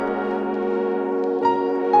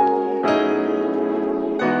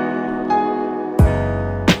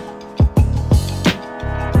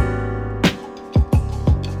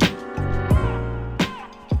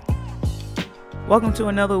Welcome to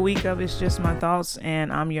another week of It's Just My Thoughts,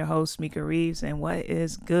 and I'm your host, Mika Reeves, and what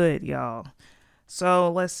is good, y'all?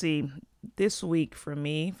 So let's see, this week for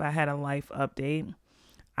me, if I had a life update,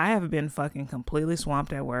 I have been fucking completely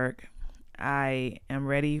swamped at work. I am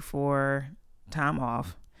ready for time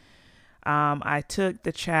off. I took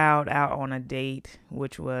the child out on a date,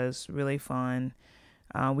 which was really fun.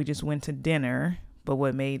 We just went to dinner, but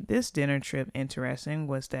what made this dinner trip interesting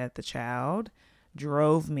was that the child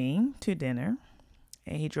drove me to dinner,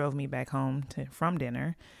 and he drove me back home from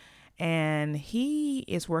dinner, and he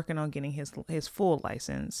is working on getting his full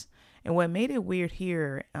license. And what made it weird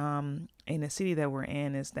here in the city that we're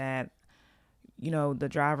in is that, you know, the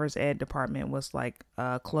driver's ed department was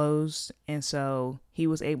closed, and so he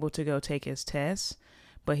was able to go take his test,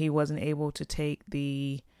 but he wasn't able to take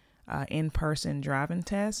the in-person driving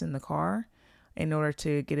test in the car in order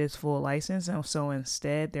to get his full license. And so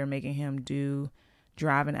instead they're making him do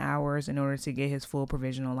driving hours in order to get his full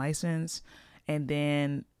provisional license. And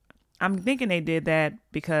then I'm thinking they did that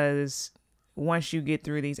because once you get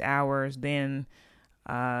through these hours, then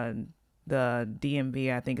the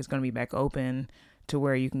DMV, I think, is going to be back open to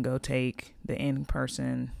where you can go take the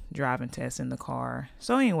in-person driving test in the car.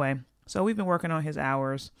 So anyway, so we've been working on his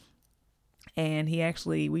hours, and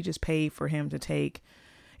we just paid for him to take.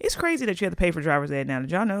 It's crazy that you have to pay for driver's ed now.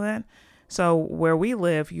 Did y'all know that? So where we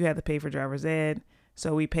live, you have to pay for driver's ed.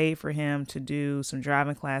 So we paid for him to do some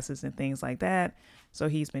driving classes and things like that. So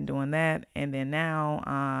he's been doing that. And then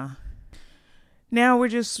now we're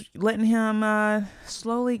just letting him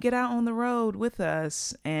slowly get out on the road with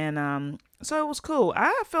us. And so it was cool.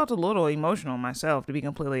 I felt a little emotional myself, to be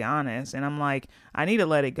completely honest. And I'm like, I need to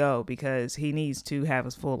let it go because he needs to have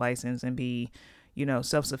his full license and be,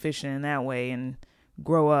 self-sufficient in that way and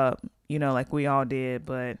grow up, like we all did.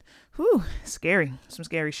 But scary, some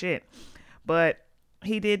scary shit. But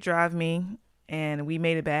he did drive me, and we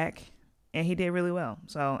made it back, and he did really well.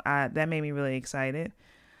 So that made me really excited.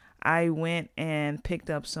 I went and picked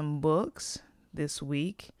up some books this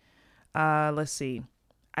week. Let's see.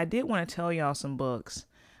 I did want to tell y'all some books.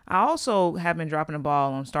 I also have been dropping the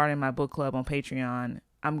ball on starting my book club on Patreon.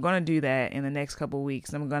 I'm going to do that in the next couple of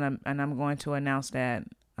weeks. I'm going to announce that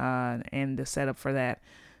and the setup for that.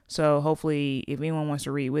 So hopefully if anyone wants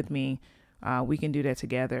to read with me, we can do that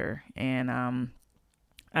together. And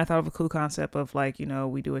I thought of a cool concept of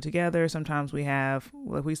we do it together. Sometimes we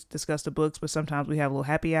discuss the books, but sometimes we have a little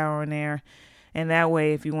happy hour in there. And that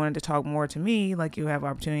way, if you wanted to talk more to me, you have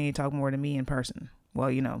opportunity to talk more to me in person. Well,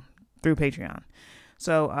 through Patreon.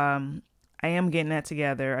 So I am getting that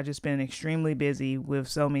together. I've just been extremely busy with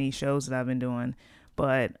so many shows that I've been doing,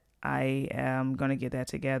 but I am going to get that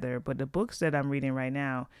together. But the books that I'm reading right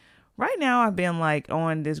now I've been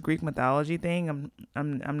on this Greek mythology thing.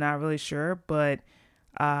 I'm not really sure, but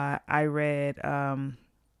I read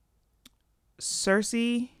Circe.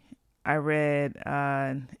 I read,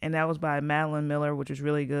 and that was by Madeline Miller, which was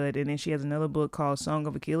really good. And then she has another book called Song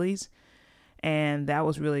of Achilles, and that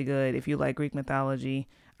was really good if you like Greek mythology.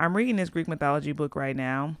 I'm reading this Greek mythology book right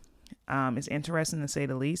now. It's interesting to say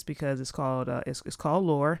the least because it's called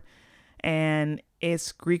Lore, and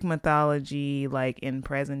it's Greek mythology in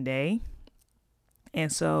present day.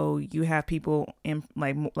 And so you have people in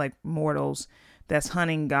like mortals that's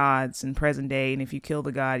hunting gods in present day, and if you kill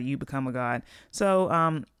the god, you become a god. So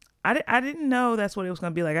I didn't know that's what it was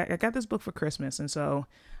going to be like. I got this book for Christmas, and so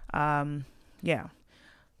yeah.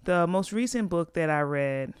 The most recent book that I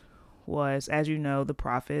read was, as you know, The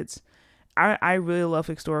Prophets. I really love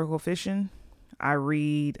historical fiction. I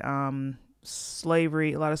read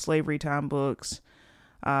slavery, a lot of slavery time books.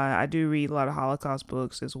 I do read a lot of Holocaust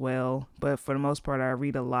books as well, but for the most part, I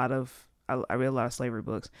read a lot of slavery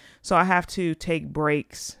books. So I have to take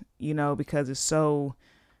breaks, because it's so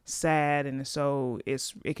sad and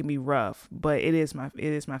it can be rough, but it is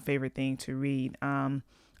my favorite thing to read.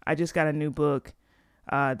 I just got a new book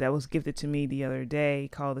that was gifted to me the other day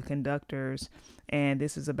called The Conductors, and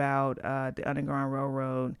this is about the Underground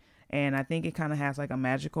Railroad, and I think it kind of has a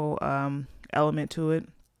magical element to it.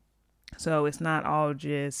 So it's not all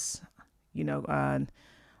just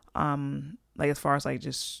as far as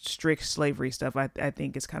just strict slavery stuff. I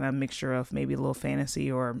think it's kind of a mixture of maybe a little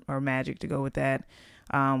fantasy or magic to go with that,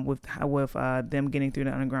 with them getting through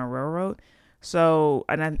the Underground Railroad. So,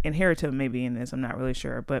 and Inherited may be in this, I'm not really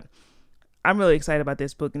sure, but I'm really excited about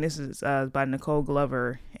this book, and this is by Nicole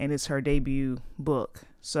Glover, and it's her debut book.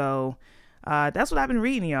 So that's what I've been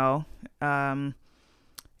reading, y'all. And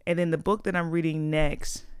then the book that I'm reading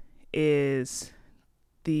next is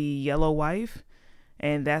The Yellow Wife,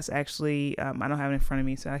 and that's actually I don't have it in front of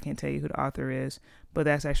me, so I can't tell you who the author is, but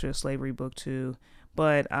that's actually a slavery book too.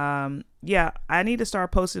 But yeah, I need to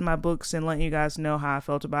start posting my books and letting you guys know how I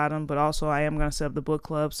felt about them. But also, I am going to set up the book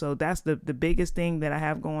club. So that's the biggest thing that I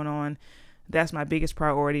have going on. That's my biggest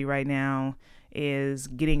priority right now, is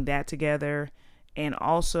getting that together. And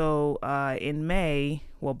also in May,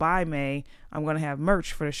 well, by May, I'm going to have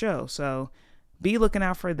merch for the show. So be looking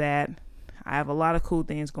out for that. I have a lot of cool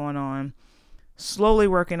things going on. Slowly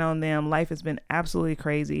working on them. Life has been absolutely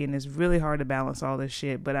crazy, and it's really hard to balance all this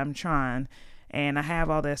shit, but I'm trying, and I have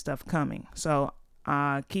all that stuff coming. So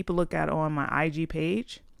keep a lookout on my IG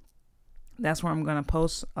page. That's where I'm going to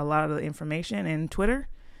post a lot of the information, and Twitter.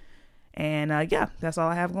 And yeah, that's all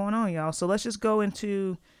I have going on, y'all. So let's just go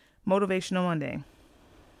into Motivational Monday.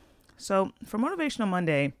 So for Motivational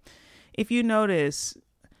Monday, if you notice,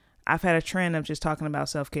 I've had a trend of just talking about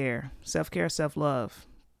self-care, self-love,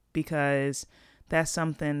 because that's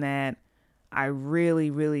something that I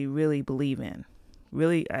really, really, really believe in.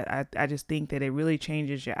 Really, I just think that it really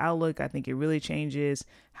changes your outlook. I think it really changes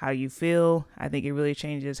how you feel. I think it really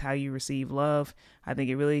changes how you receive love. I think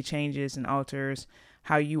it really changes and alters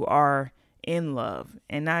how you are in love,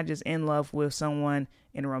 and not just in love with someone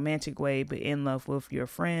in a romantic way, but in love with your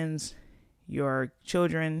friends, your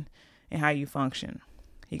children, and how you function.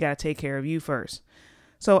 You got to take care of you first.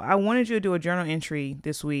 So I wanted you to do a journal entry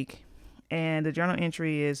this week. And the journal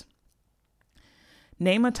entry is,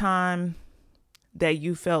 name a time that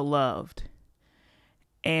you felt loved.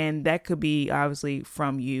 And that could be obviously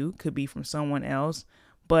from you, could be from someone else,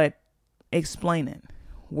 but explain it.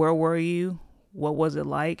 Where were you? What was it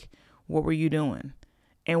like? What were you doing?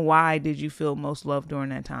 And why did you feel most loved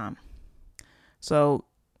during that time? So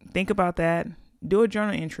think about that. Do a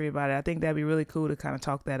journal entry about it. I think that'd be really cool to kind of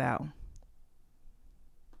talk that out.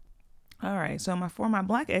 All right, so for my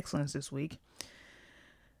Black Excellence this week,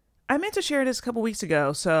 I meant to share this a couple weeks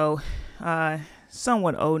ago, so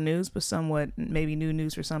somewhat old news, but somewhat maybe new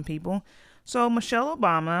news for some people. So Michelle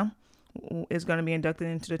Obama is going to be inducted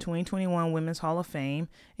into the 2021 Women's Hall of Fame.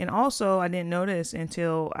 And also, I didn't notice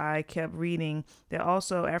until I kept reading that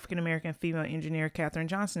also African-American female engineer Katherine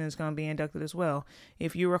Johnson is going to be inducted as well.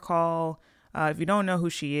 If you recall, if you don't know who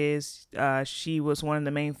she is, she was one of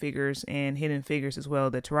the main figures in Hidden Figures as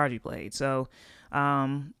well that Taraji played. So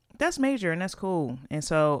that's major and that's cool. And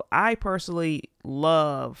so I personally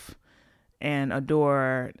love and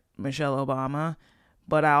adore Michelle Obama,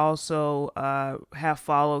 but I also have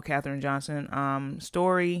followed Katherine Johnson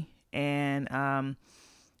story, and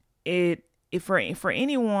for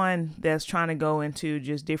anyone that's trying to go into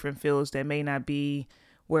just different fields that may not be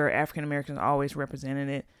where African Americans are always represented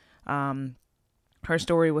it. Her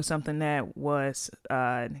story was something that was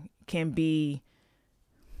can be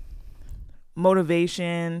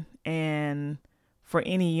motivation, and for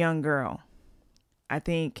any young girl, I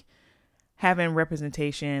think having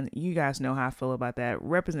representation, you guys know how I feel about that.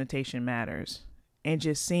 Representation matters, and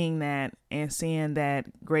just seeing that and seeing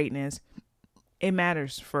that greatness, it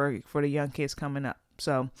matters for the young kids coming up.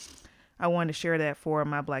 So I wanted to share that for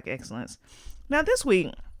my Black Excellence. Now this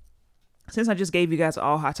week, since I just gave you guys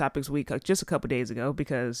all Hot Topics week just a couple days ago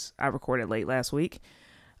because I recorded late last week,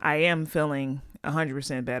 I am feeling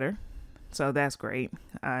 100% better. So that's great.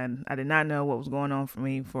 I did not know what was going on for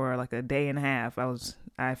me for like a day and a half.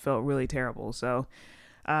 I felt really terrible. So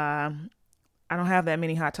I don't have that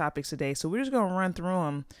many Hot Topics today. So we're just going to run through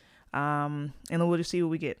them and then we'll just see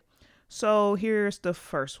what we get. So here's the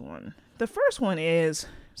first one. The first one is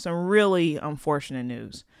some really unfortunate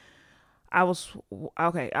news. I was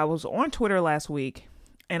on Twitter last week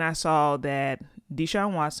and I saw that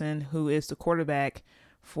Deshaun Watson, who is the quarterback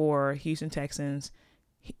for Houston Texans,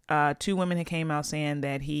 2 women had came out saying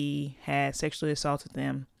that he had sexually assaulted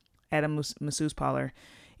them at a masseuse parlor.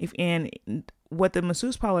 And what the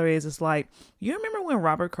masseuse parlor is like, you remember when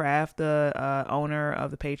Robert Kraft, the owner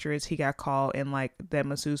of the Patriots, he got caught in like that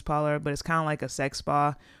masseuse parlor, but it's kind of like a sex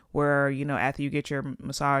spa where, you know, after you get your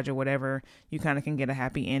massage or whatever, you kind of can get a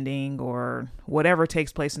happy ending or whatever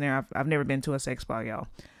takes place in there. I've never been to a sex spa, y'all.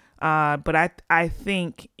 But I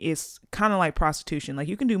think it's kind of like prostitution. Like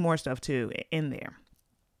you can do more stuff too in there.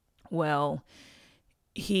 Well,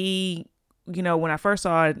 he, you know, when I first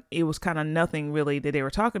saw it, it was kind of nothing really that they were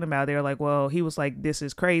talking about. They were like, well, he was like, this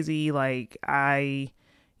is crazy. Like I've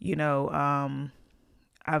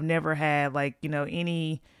never had like, you know,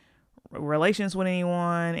 any relations with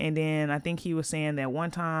anyone. And then I think he was saying that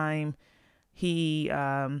one time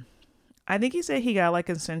I think he said he got like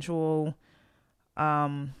consensual,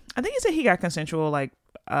 like,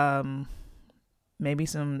 maybe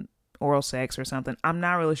some oral sex or something. I'm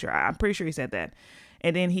not really sure. I'm pretty sure he said that.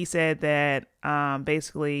 And then he said that,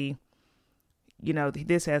 basically, you know,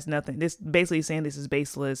 this has nothing, this basically saying this is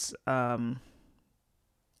baseless,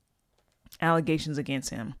 allegations against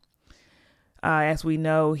him. As we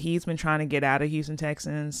know, he's been trying to get out of Houston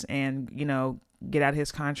Texans and, get out of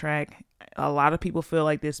his contract. A lot of people feel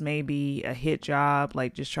like this may be a hit job,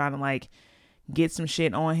 like just trying to like get some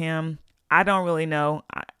shit on him. I don't really know.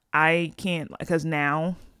 I can't, because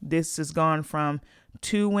now this has gone from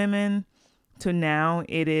 2 women to now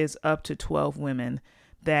it is up to 12 women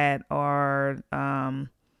that are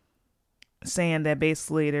saying that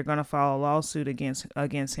basically they're going to file a lawsuit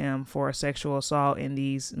against him for sexual assault in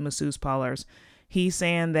these masseuse parlors. He's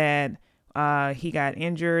saying that he got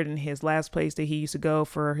injured in his last place that he used to go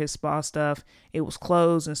for his spa stuff. It was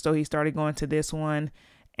closed, and so he started going to this one.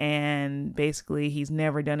 And basically, he's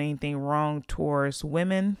never done anything wrong towards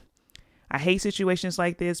women. I hate situations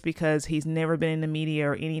like this because he's never been in the media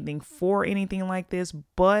or anything for anything like this.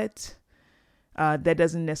 But that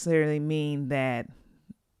doesn't necessarily mean that,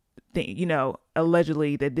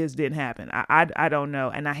 allegedly that this didn't happen. I don't know.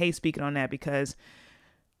 And I hate speaking on that because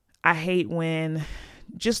I hate when,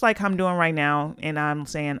 just like I'm doing right now, and I'm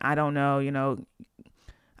saying, I don't know,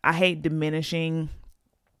 I hate diminishing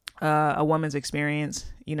a woman's experience,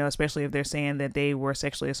 especially if they're saying that they were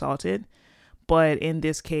sexually assaulted. But in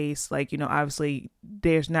this case, like, obviously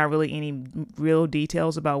there's not really any real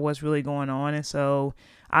details about what's really going on. And so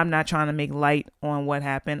I'm not trying to make light on what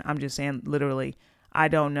happened. I'm just saying literally, I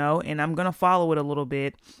don't know. And I'm going to follow it a little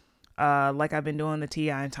bit. Like I've been doing the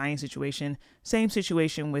T.I. and Tiny situation, same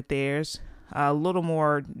situation with theirs, a little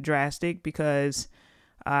more drastic because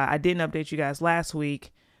I didn't update you guys last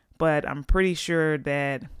week, but I'm pretty sure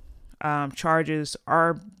that charges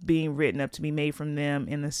are being written up to be made from them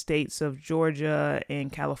in the states of Georgia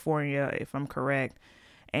and California, if I'm correct.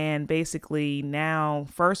 And basically now,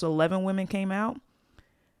 first 11 women came out,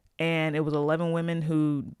 and it was 11 women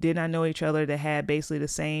who did not know each other that had basically the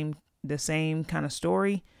same kind of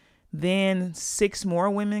story. Then 6 more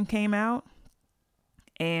women came out,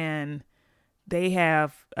 and they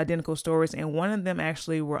have identical stories. And one of them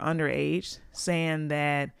actually were underage, saying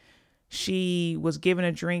that she was given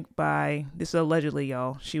a drink by, this is allegedly,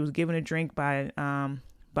 y'all. She was given a drink by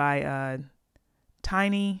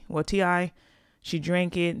Tiny, well, T.I. She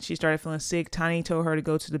drank it. She started feeling sick. Tiny told her to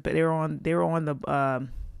go to the, they were on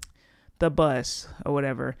the bus or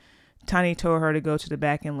whatever. Tiny told her to go to the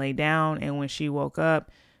back and lay down. And when she woke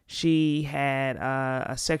up, she had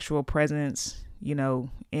a sexual presence,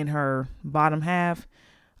 in her bottom half,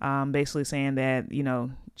 basically saying that,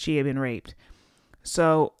 she had been raped.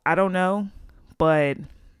 So I don't know, but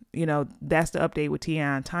that's the update with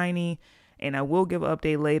T.I. and Tiny. And I will give an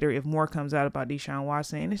update later if more comes out about Deshaun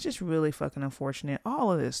Watson. And it's just really fucking unfortunate,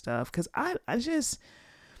 all of this stuff. Because I just,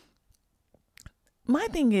 my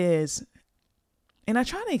thing is, and I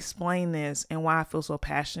try to explain this and why I feel so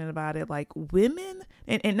passionate about it, like women,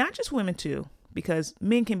 and not just women too, because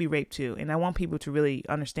men can be raped too. And I want people to really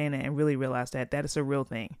understand that and really realize that is a real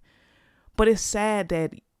thing. But it's sad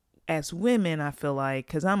that as women, I feel like,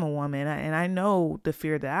 because I'm a woman and I know the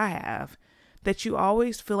fear that I have, that you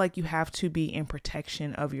always feel like you have to be in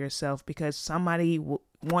protection of yourself because somebody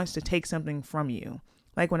wants to take something from you.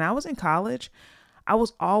 Like when I was in college, I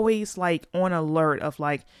was always like on alert of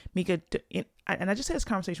like, Mika, and I just had this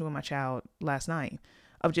conversation with my child last night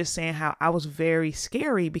of just saying how I was very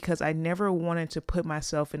scary because I never wanted to put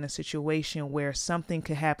myself in a situation where something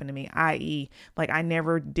could happen to me, i.e. like I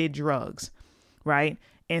never did drugs, right?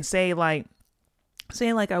 And saying like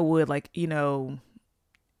I would, like,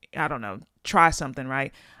 I don't know, try something,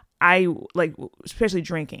 right? I like, especially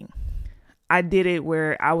drinking. I did it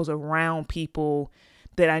where I was around people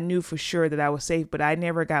that I knew for sure that I was safe, but I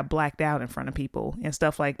never got blacked out in front of people and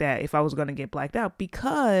stuff like that if I was going to get blacked out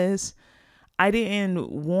because I didn't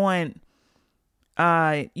want,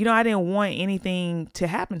 I didn't want anything to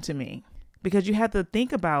happen to me because you have to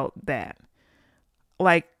think about that.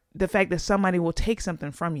 Like the fact that somebody will take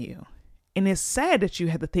something from you. And it's sad that you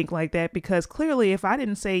have to think like that because clearly if I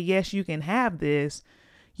didn't say, yes, you can have this,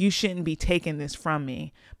 you shouldn't be taking this from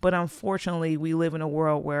me. But unfortunately, we live in a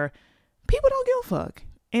world where people don't give a fuck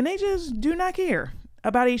and they just do not care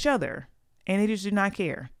about each other and they just do not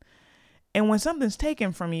care. And when something's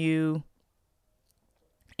taken from you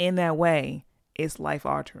in that way, it's life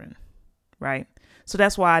altering, right? So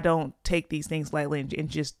that's why I don't take these things lightly and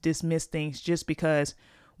just dismiss things just because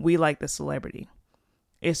we like the celebrity.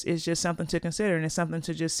 It's just something to consider, and it's something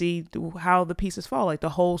to just see how the pieces fall, like the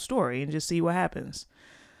whole story, and just see what happens.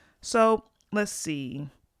 So let's see.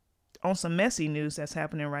 On some messy news that's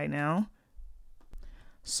happening right now.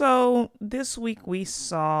 So this week we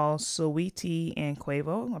saw Saweetie and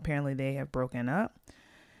Quavo. Apparently they have broken up.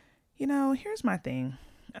 Here's my thing.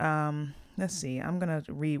 Let's see. I'm going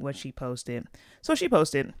to read what she posted. So she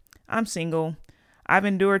posted, I'm single. I've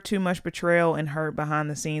endured too much betrayal and hurt behind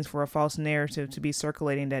the scenes for a false narrative to be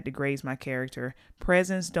circulating that degrades my character.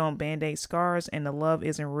 Presents don't band-aid scars, and the love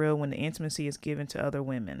isn't real when the intimacy is given to other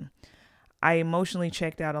women. I emotionally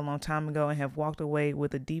checked out a long time ago and have walked away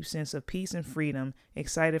with a deep sense of peace and freedom,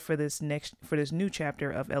 excited for this new chapter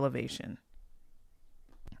of elevation.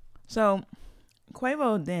 So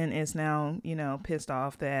Quavo then is now, pissed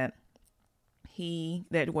off that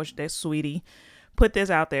that Sweetie put this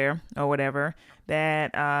out there or whatever,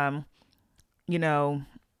 that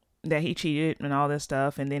that he cheated and all this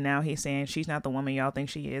stuff, and then now he's saying she's not the woman y'all think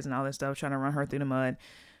she is and all this stuff, trying to run her through the mud.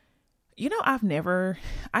 I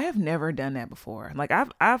have never done that before. Like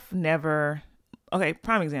I've never, okay,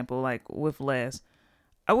 prime example, like with Les,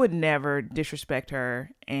 I would never disrespect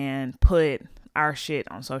her and put our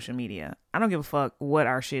shit on social media. I don't give a fuck what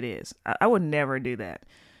our shit is. I would never do that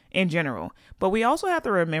in general. But we also have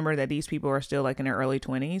to remember that these people are still like in their early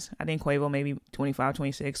 20s. I think Quavo maybe 25,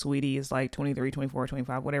 26. Sweetie is like 23, 24,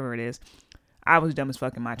 25, whatever it is. I was dumb as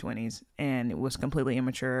fuck in my 20s and it was completely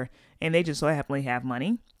immature. And they just so happily have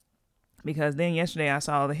money. Because then yesterday I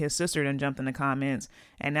saw that his sister then jumped in the comments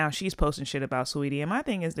and now she's posting shit about Sweetie. And my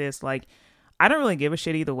thing is this, like, I don't really give a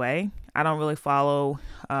shit either way. I don't really follow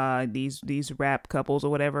these rap couples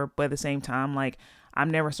or whatever. But at the same time, like,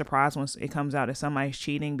 I'm never surprised when it comes out that somebody's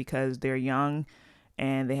cheating because they're young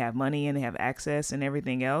and they have money and they have access and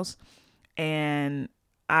everything else. And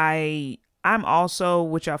I'm also,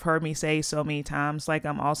 which I've heard me say so many times, like,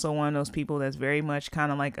 I'm also one of those people that's very much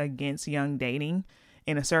kind of like against young dating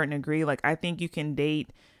in a certain degree. Like, I think you can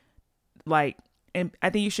date, like, and I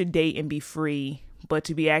think you should date and be free, but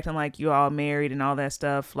to be acting like you all married and all that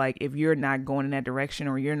stuff, like, if you're not going in that direction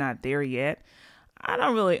or you're not there yet, I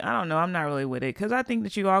don't know. I'm not really with it. Cause I think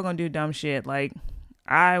that you all gonna do dumb shit. Like,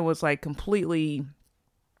 I was like completely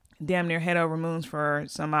damn near head over moons for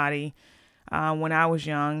somebody, when I was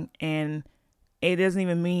young, and it doesn't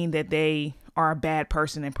even mean that they are a bad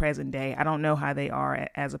person in present day. I don't know how they are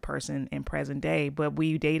as a person in present day, but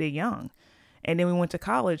we dated young and then we went to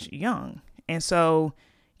college young. And so,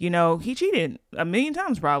 he cheated a million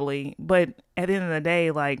times probably, but at the end of the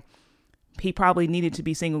day, like, he probably needed to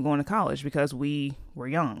be single going to college because we were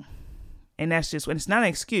young. And that's just, it's not an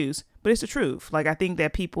excuse, but it's the truth. Like, I think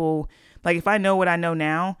that people, like, if I know what I know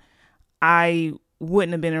now, I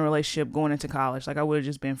wouldn't have been in a relationship going into college. Like, I would have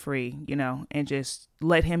just been free, and just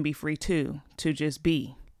let him be free too, to just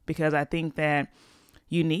be, because I think that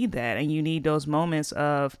you need that. And you need those moments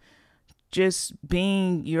of just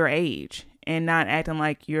being your age and not acting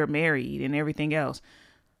like you're married and everything else.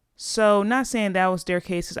 So, not saying that was their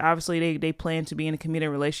case, because obviously they plan to be in a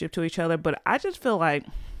committed relationship to each other. But I just feel like,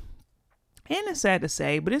 and it's sad to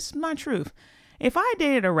say, but it's my truth. If I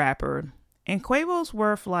dated a rapper and Quavo's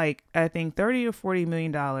worth like, I think $30 or $40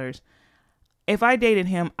 million, if I dated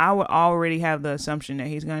him, I would already have the assumption that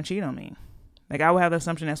he's going to cheat on me. Like, I would have the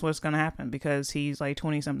assumption that's what's going to happen because he's like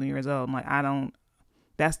 20 something years old. I'm like,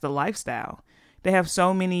 that's the lifestyle. They have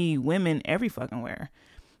so many women every fucking where.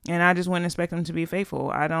 And I just wouldn't expect them to be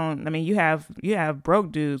faithful. You have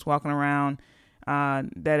broke dudes walking around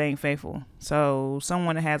that ain't faithful. So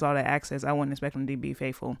someone that has all that access, I wouldn't expect them to be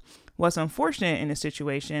faithful. What's unfortunate in this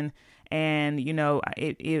situation, and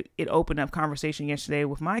it opened up conversation yesterday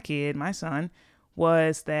with my son,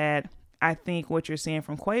 was that I think what you're seeing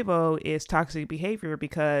from Quavo is toxic behavior,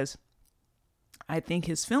 because I think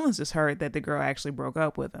his feelings is hurt that the girl actually broke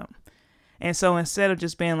up with him. And so instead of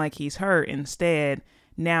just being like he's hurt, instead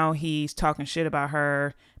now he's talking shit about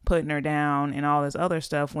her, putting her down and all this other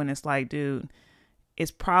stuff, when it's like, dude,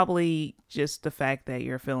 it's probably just the fact that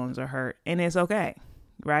your feelings are hurt, and it's okay,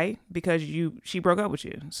 right? Because she broke up with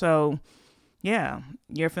you. So yeah,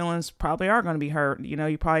 your feelings probably are going to be hurt.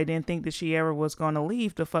 You probably didn't think that she ever was going to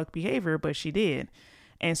leave the fuck behavior, but she did.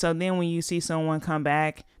 And so then when you see someone come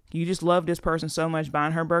back, you just love this person so much,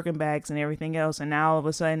 buying her Birkin bags and everything else. And now all of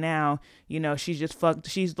a sudden she's just fucked.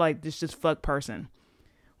 She's like this just fuck person.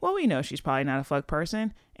 Well, we know she's probably not a fuck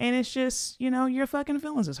person. And it's just, your fucking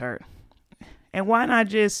feelings is hurt. And why not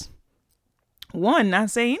just, not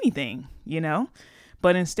say anything,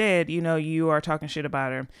 But instead, you are talking shit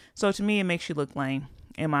about her. So to me, it makes you look lame,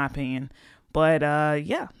 in my opinion. But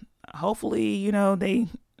yeah, hopefully, they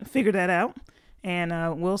figure that out.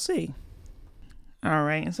 And we'll see. All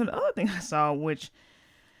right. And so the other thing I saw, which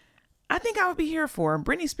I think I would be here for,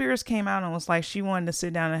 Britney Spears came out and was like she wanted to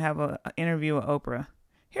sit down and have an interview with Oprah.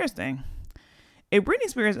 Here's the thing. If Britney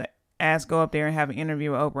Spears asked go up there and have an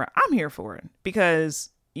interview with Oprah, I'm here for it.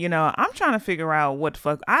 Because, I'm trying to figure out what the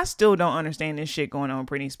fuck. I still don't understand this shit going on with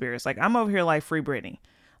Britney Spears. Like, I'm over here like, free Britney.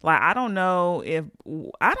 Like, I don't know if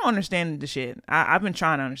I don't understand the shit. I've been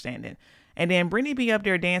trying to understand it. And then Brittany be up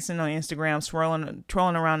there dancing on Instagram,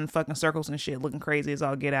 twirling around in fucking circles and shit, looking crazy as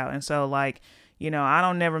all get out. And so, like, I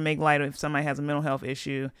don't never make light of if somebody has a mental health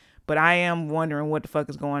issue, but I am wondering what the fuck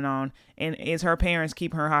is going on. And is her parents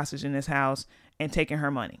keeping her hostage in this house and taking her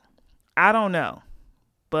money? I don't know,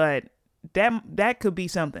 but that could be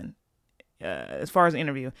something as far as the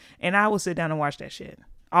interview. And I will sit down and watch that shit,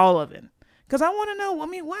 all of it, because I want to know. I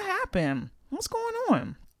mean, what happened? What's going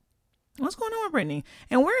on? What's going on with Brittany?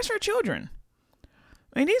 And where's her children?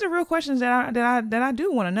 I mean, these are real questions that I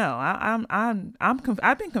do want to know.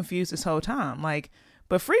 I've been confused this whole time. Like,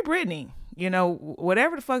 but free Brittany.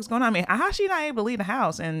 Whatever the fuck's going on. I mean, how's she not able to leave the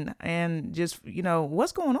house and just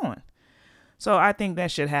what's going on? So I think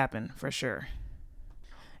that should happen for sure.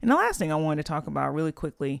 And the last thing I wanted to talk about really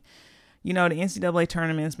quickly, the NCAA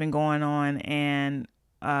tournament's been going on, and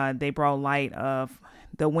they brought light of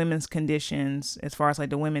the women's conditions as far as like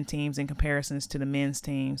the women teams in comparisons to the men's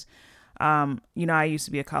teams. I used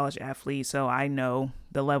to be a college athlete, so I know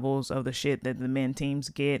the levels of the shit that the men teams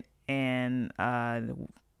get, and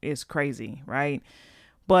it's crazy, right?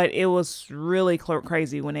 But it was really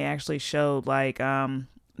crazy when they actually showed, like,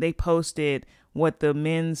 they posted what the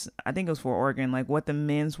men's, I think it was for Oregon, like what the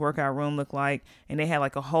men's workout room looked like. And they had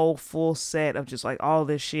like a whole full set of just like all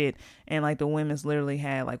this shit. And like the women's literally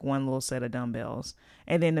had like one little set of dumbbells.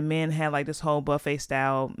 And then the men had like this whole buffet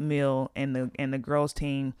style meal, and the girls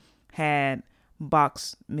team had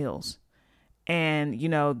box meals. And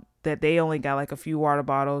that they only got like a few water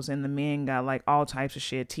bottles, and the men got like all types of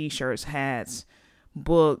shit, t-shirts, hats,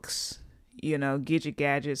 books, gadget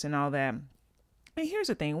gadgets and all that. And here's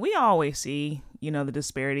the thing. We always see, the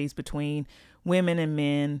disparities between women and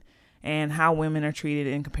men, and how women are treated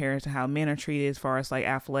in comparison to how men are treated as far as like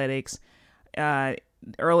athletics.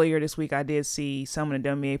 Earlier this week, I did see some of the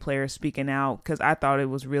WNBA players speaking out, because I thought it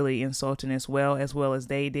was really insulting as well as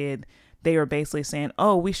they did. They were basically saying,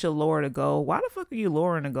 oh, we should lower the goal. Why the fuck are you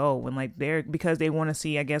lowering the goal when like because they want to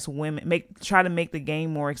see, I guess, women try to make the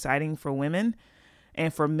game more exciting for women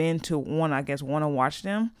and for men to want to watch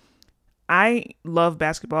them. I love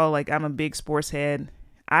basketball. Like, I'm a big sports head.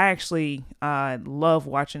 I actually love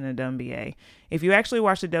watching the WNBA. If you actually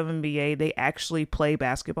watch the WNBA, they actually play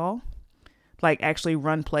basketball, like actually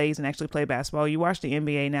run plays and actually play basketball. You watch the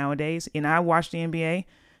NBA nowadays, and I watch the NBA.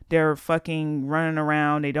 They're fucking running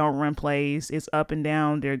around. They don't run plays. It's up and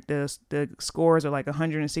down. The scores are like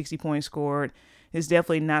 160 points scored. It's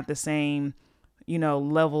definitely not the same,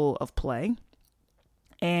 level of play.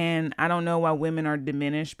 And I don't know why women are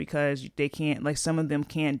diminished, because they can't, like, some of them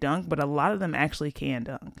can't dunk, but a lot of them actually can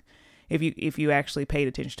dunk. If you actually paid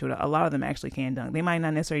attention to it, a lot of them actually can dunk. They might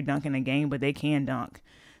not necessarily dunk in a game, but they can dunk.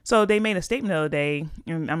 So they made a statement the other day,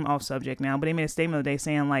 and I'm off subject now, but they made a statement the other day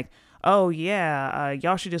saying like, oh yeah,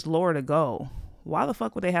 y'all should just lower the goal. Why the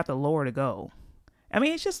fuck would they have to lower the goal? I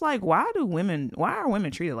mean, it's just like, why are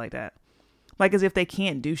women treated like that? Like, as if they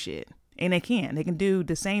can't do shit. And they can do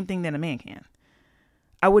the same thing that a man can.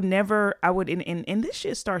 And this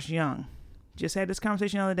shit starts young. Just had this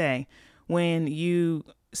conversation the other day, when you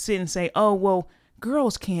sit and say, oh, well,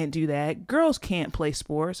 girls can't do that. Girls can't play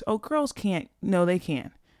sports. Oh, girls can't. No, they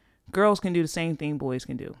can. Girls can do the same thing boys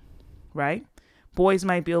can do, right? Boys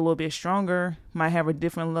might be a little bit stronger, might have a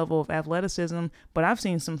different level of athleticism, but I've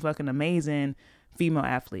seen some fucking amazing female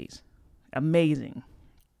athletes. Amazing.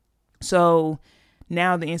 So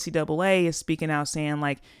now the NCAA is speaking out saying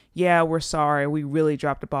like, yeah, we're sorry. We really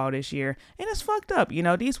dropped the ball this year. And it's fucked up.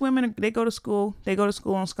 These women, they go to school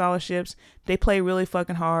on scholarships. They play really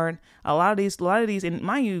fucking hard. A lot of these, and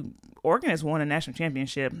mind you, Oregon has won a national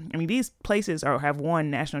championship. I mean, these places have won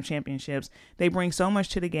national championships. They bring so much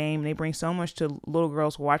to the game. They bring so much to little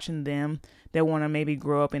girls watching them that want to maybe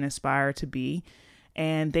grow up and aspire to be.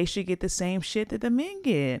 And they should get the same shit that the men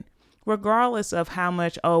get. Regardless of how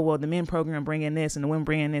much, oh, well, the men program bringing this and the women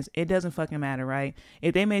bringing this, it doesn't fucking matter, right?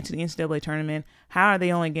 If they made it to the NCAA tournament, how are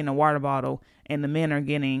they only getting a water bottle and the men are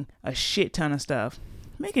getting a shit ton of stuff?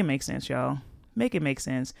 Make it make sense, y'all. Make it make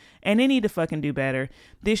sense. And they need to fucking do better.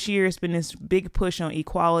 This year it's been this big push on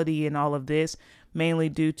equality and all of this, mainly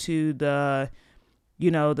due to the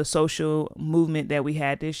social movement that we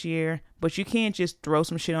had this year. But you can't just throw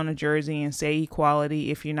some shit on a jersey and say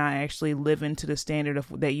equality if you're not actually living to the standard of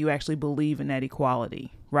that you actually believe in that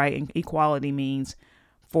equality, right? And equality means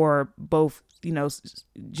for both,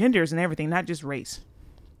 genders and everything, not just race,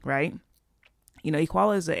 right?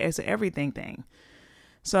 Equality is an everything thing.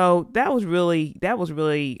 So that was really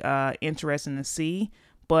interesting to see.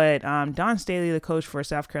 But Dawn Staley, the coach for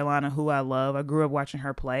South Carolina, who I love, I grew up watching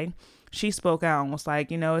her play. She spoke out and was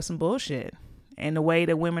like, it's some bullshit. and the way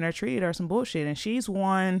that women are treated are some bullshit. And she's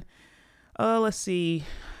won, let's see,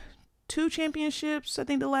 2 championships, I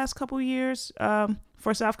think, the last couple of years,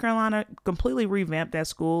 for South Carolina. Completely revamped that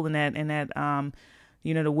school and that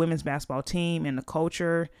the women's basketball team and the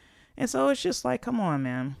culture. And so it's just like, come on,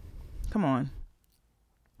 man. Come on.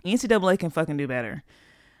 NCAA can fucking do better,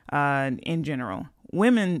 in general.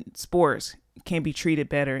 Women's sports can be treated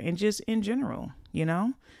better, and just in general,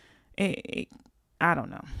 I don't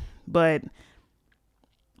know. But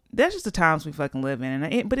that's just the times we fucking live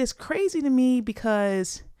in. But it's crazy to me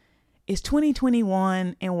because it's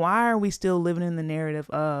 2021, and why are we still living in the narrative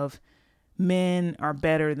of men are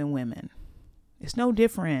better than women? It's no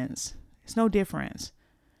difference. It's no difference.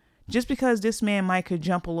 Just because this man might could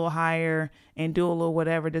jump a little higher and do a little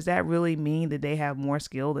whatever, does that really mean that they have more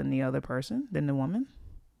skill than the other person, than the woman?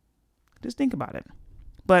 Just think about it.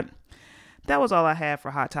 But that was all I had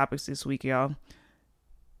for Hot Topics this week, y'all.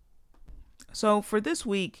 So for this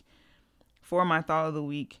week, for my thought of the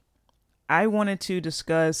week, I wanted to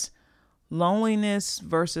discuss loneliness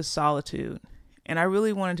versus solitude. And I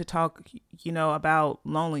really wanted to talk, about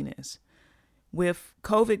loneliness. With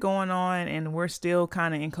COVID going on, and we're still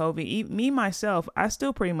kind of in COVID, me, myself, I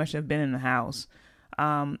still pretty much have been in the house.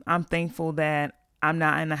 I'm thankful that I'm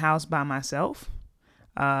not in the house by myself.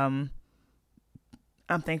 I'm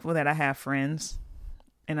thankful that I have friends,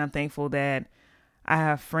 and I'm thankful that I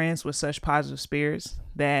have friends with such positive spirits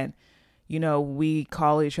that, we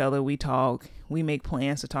call each other, we talk, we make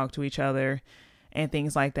plans to talk to each other and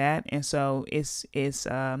things like that. And so it's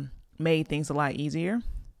made things a lot easier.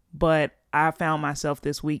 But I found myself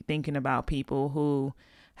this week thinking about people who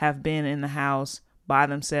have been in the house by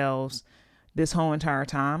themselves this whole entire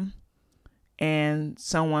time, and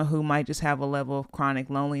someone who might just have a level of chronic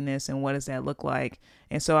loneliness, and what does that look like?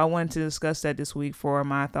 And so I wanted to discuss that this week for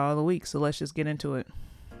my thought of the week. So let's just get into it.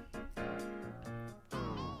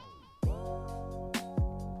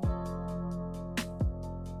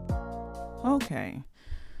 Okay.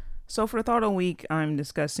 So for the thought of the week, I'm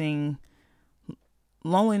discussing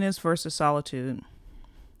loneliness versus solitude.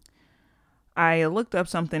 I looked up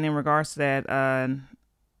something in regards to that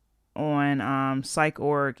on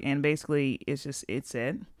Psych.org, and basically it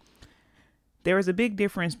said there is a big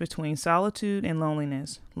difference between solitude and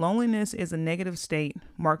loneliness. Loneliness is a negative state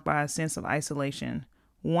marked by a sense of isolation.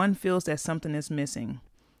 One feels that something is missing.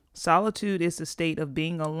 Solitude is the state of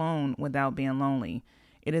being alone without being lonely.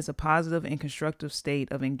 It is a positive and constructive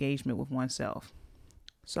state of engagement with oneself.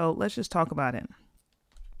 So let's just talk about it.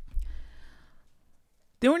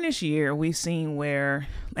 During this year, we've seen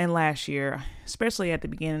and last year, especially at the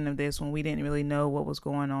beginning of this, when we didn't really know what was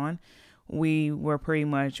going on, we were pretty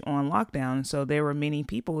much on lockdown. So there were many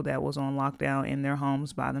people that was on lockdown in their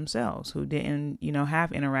homes by themselves who didn't,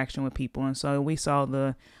 have interaction with people. And so we saw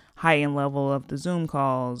the heightened level of the Zoom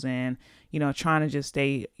calls and, trying to just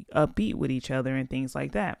stay upbeat with each other and things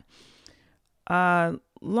like that.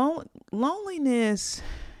 Loneliness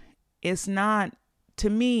is not,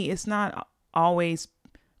 to me, it's not always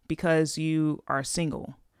because you are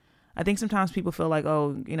single. I think sometimes people feel like,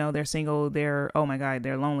 they're single, oh my God,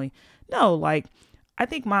 they're lonely. No, I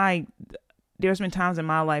think there's been times in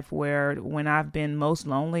my life where when I've been most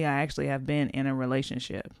lonely, I actually have been in a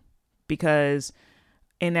relationship, because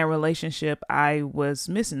in that relationship, I was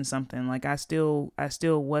missing something. I still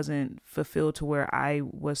wasn't fulfilled to where I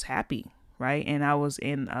was happy. Right. And I was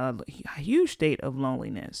in a huge state of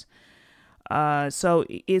loneliness. So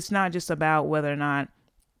it's not just about whether or not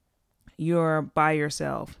you're by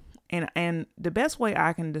yourself. And the best way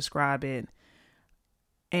I can describe it,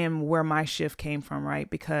 and where my shift came from, right?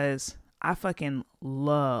 Because I fucking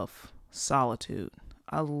love solitude.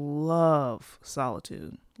 I love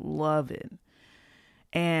solitude. Love it.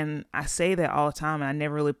 And I say that all the time. And I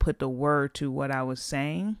never really put the word to what I was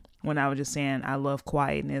saying when I was just saying I love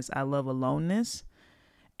quietness. I love aloneness.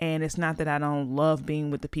 And it's not that I don't love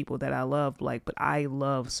being with the people that I love, but I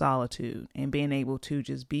love solitude and being able to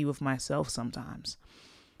just be with myself sometimes.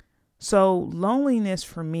 So loneliness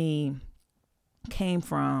for me came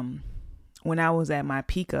from, when I was at my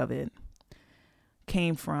peak of it,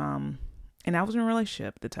 and I was in a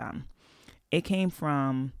relationship at the time. It came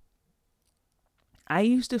from, I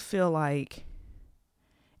used to feel like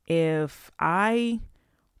if I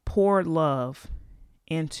poured love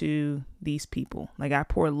into these people, I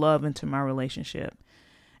poured love into my relationship,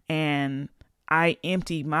 and I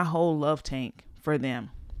emptied my whole love tank for them,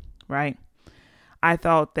 right? I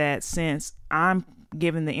thought that since I'm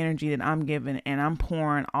giving the energy that I'm giving, and I'm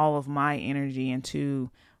pouring all of my energy into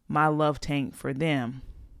my love tank for them,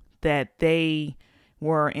 that they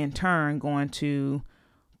were in turn going to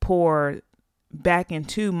pour back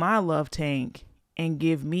into my love tank and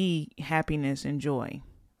give me happiness and joy,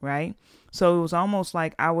 right? So it was almost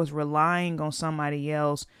like I was relying on somebody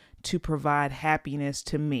else to provide happiness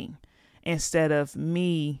to me instead of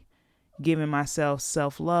me giving myself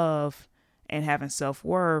self-love and having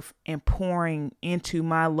self-worth and pouring into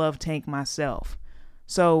my love tank myself.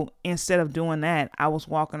 So instead of doing that, I was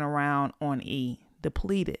walking around on E,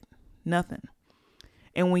 depleted, nothing.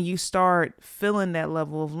 And when you start feeling that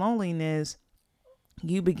level of loneliness,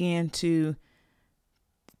 you begin to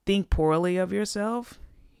think poorly of yourself.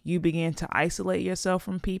 You begin to isolate yourself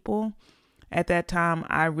from people. At that time,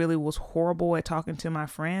 I really was horrible at talking to my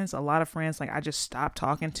friends. A lot of friends, like I just stopped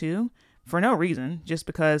talking to for no reason, just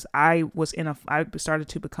because I started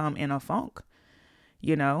to become in a funk,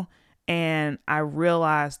 you know, and I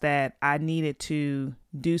realized that I needed to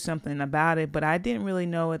do something about it, but I didn't really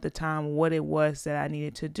know at the time what it was that I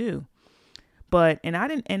needed to do. And I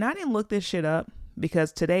didn't look this shit up,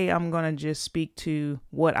 because today I'm going to just speak to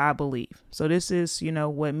what I believe. So this is,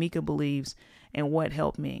 what Mika believes and what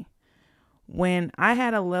helped me. When I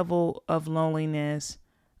had a level of loneliness,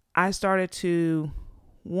 I started to,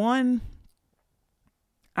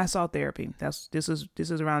 I saw therapy. This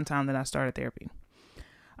is around the time that I started therapy.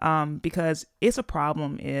 Because it's a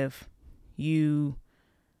problem if you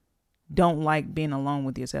don't like being alone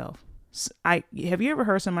with yourself. Have you ever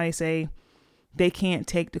heard somebody say they can't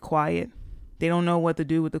take the quiet? They don't know what to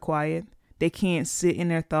do with the quiet. They can't sit in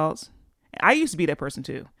their thoughts. I used to be that person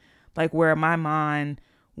too. Like where my mind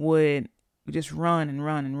would just run and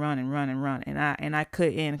run and run and run and run. And I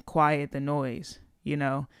couldn't quiet the noise,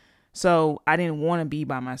 So I didn't want to be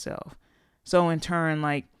by myself. So in turn,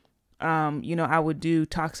 I would do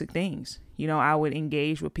toxic things. I would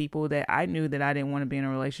engage with people that I knew that I didn't want to be in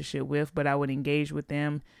a relationship with, but I would engage with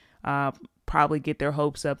them, probably get their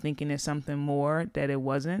hopes up thinking it's something more that it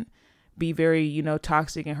wasn't. Be very,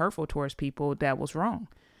 toxic and hurtful towards people that was wrong.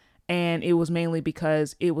 And it was mainly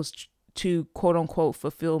because it was to quote unquote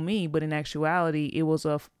fulfill me. But in actuality, it was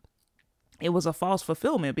a false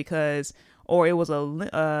fulfillment or it was a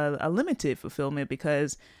limited fulfillment,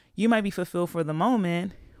 because you might be fulfilled for the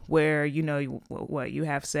moment where, you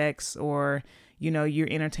have sex or,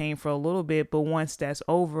 you're entertained for a little bit. But once that's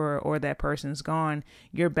over or that person's gone,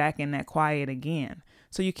 you're back in that quiet again.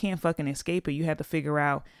 So you can't fucking escape it. You have to figure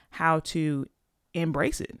out how to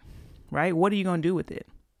embrace it, right? What are you going to do with it?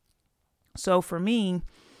 So for me,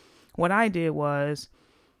 what I did was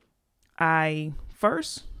I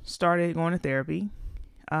first started going to therapy.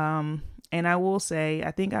 And I will say,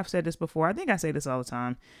 I think I've said this before. I think I say this all the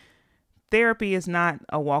time. Therapy is not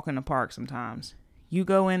a walk in the park sometimes. You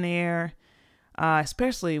go in there,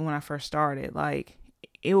 especially when I first started,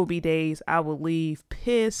 it will be days I would leave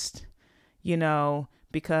pissed,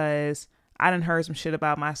 because I done heard some shit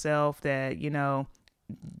about myself that,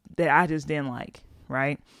 that I just didn't like,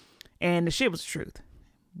 right? And the shit was the truth.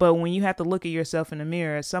 But when you have to look at yourself in the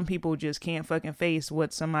mirror, some people just can't fucking face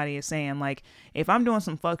what somebody is saying. Like, if I'm doing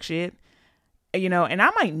some fuck shit, and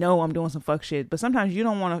I might know I'm doing some fuck shit, but sometimes you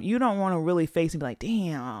don't want to really face and be like,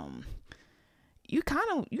 damn, you kind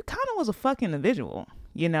of was a fucking individual,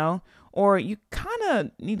 or you kind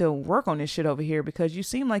of need to work on this shit over here, because you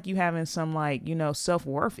seem like you having some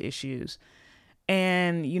self-worth issues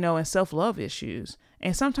and, and self-love issues.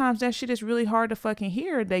 And sometimes that shit is really hard to fucking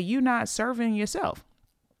hear, that you're not serving yourself.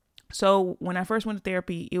 So when I first went to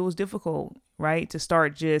therapy, it was difficult, right? To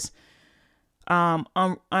start just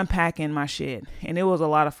unpacking my shit. And it was a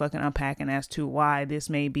lot of fucking unpacking as to why this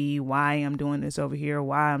may be, why I'm doing this over here,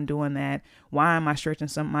 why I'm doing that, why am I stretching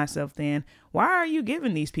myself thin? Why are you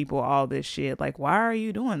giving these people all this shit? Like, why are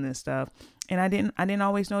you doing this stuff? And I didn't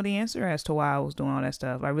always know the answer as to why I was doing all that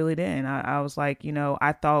stuff. I really didn't. I was like,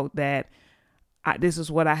 I thought that this is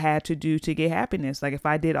what I had to do to get happiness. Like, if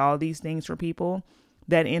I did all these things for people,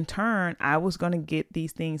 that in turn, I was going to get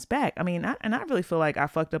these things back. I mean, I really feel like I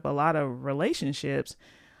fucked up a lot of relationships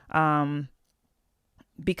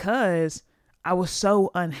because I was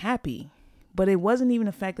so unhappy. But it wasn't even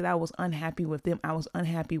the fact that I was unhappy with them. I was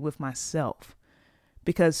unhappy with myself,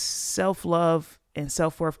 because self-love and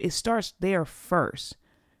self-worth, it starts there first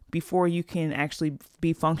before you can actually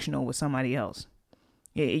be functional with somebody else.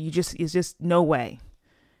 It's just no way.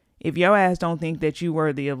 If your ass don't think that you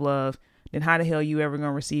worthy of love, then how the hell you ever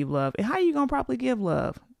gonna receive love? And how you gonna properly give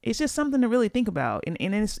love? It's just something to really think about. And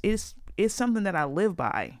it's something that I live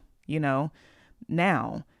by, now.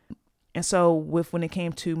 And so when it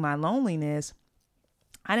came to my loneliness,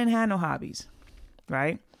 I didn't have no hobbies,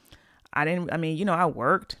 right? I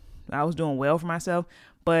worked. I was doing well for myself.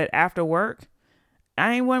 But after work,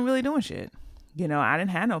 wasn't really doing shit. I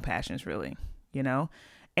didn't have no passions really,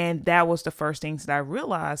 And that was the first things that I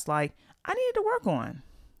realized, like, I needed to work on.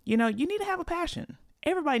 You need to have a passion.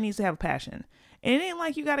 Everybody needs to have a passion. And it ain't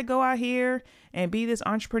like you got to go out here and be this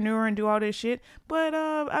entrepreneur and do all this shit. But,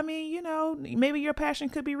 maybe your passion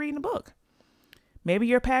could be reading a book. Maybe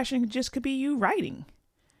your passion just could be you writing.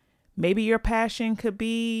 Maybe your passion could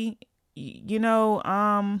be,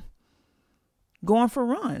 going for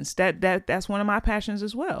runs. That's one of my passions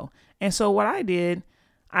as well. And so what I did,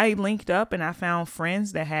 I linked up and I found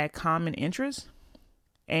friends that had common interests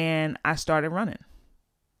and I started running.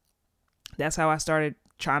 That's how I started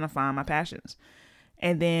trying to find my passions.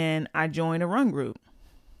 And then I joined a run group.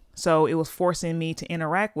 So it was forcing me to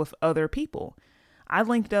interact with other people. I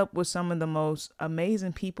linked up with some of the most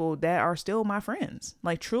amazing people that are still my friends,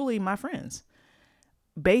 like truly my friends,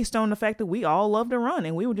 based on the fact that we all love to run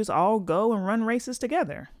and we would just all go and run races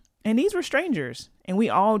together. And these were strangers and we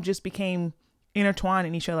all just became intertwined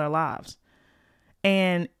in each other's lives.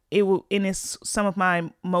 And it's some of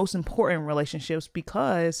my most important relationships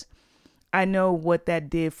because I know what that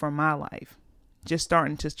did for my life, just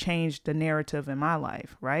starting to change the narrative in my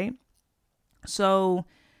life. Right. So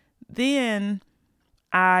then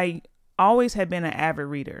I always had been an avid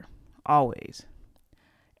reader, always.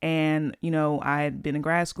 And, I had been in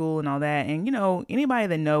grad school and all that. And, anybody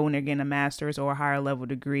that know when they're getting a master's or a higher level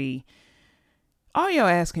degree, all your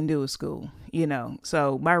ass can do is school,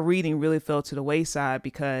 So my reading really fell to the wayside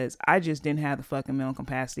because I just didn't have the fucking mental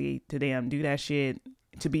capacity to damn do that shit,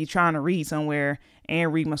 to be trying to read somewhere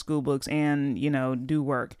and read my school books and, do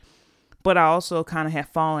work. But I also kind of had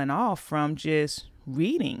fallen off from just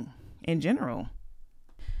reading in general.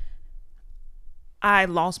 I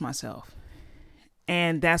lost myself.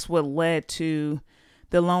 And that's what led to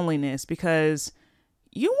the loneliness, because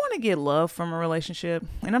you want to get love from a relationship.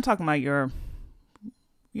 And I'm talking about your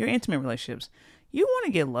intimate relationships. You want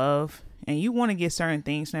to get love and you want to get certain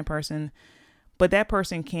things from that person, but that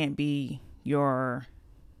person can't be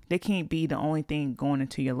they can't be the only thing going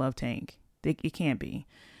into your love tank. It can't be.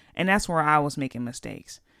 And that's where I was making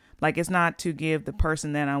mistakes. Like, it's not to give the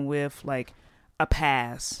person that I'm with like a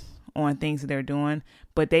pass on things that they're doing,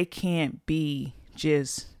 but they can't be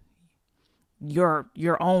just your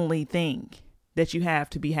only thing that you have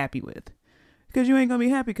to be happy with, because you ain't gonna be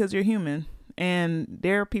happy, because you're human and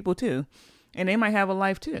they're people too, and they might have a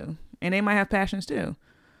life too, and they might have passions too.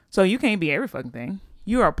 So you can't be every fucking thing.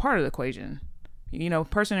 You are a part of the equation.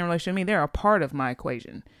 Person in relation to me, they're a part of my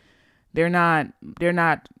equation. They're not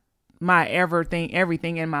my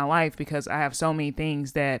everything in my life, because I have so many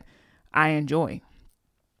things that I enjoy,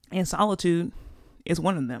 and solitude is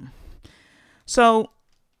one of them. So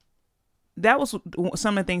that was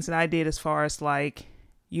some of the things that I did as far as like,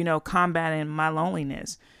 combating my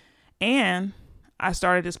loneliness. And I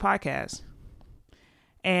started this podcast.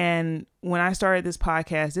 And when I started this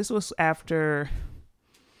podcast, this was after,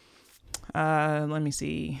 let me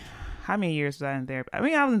see, how many years was I in therapy? I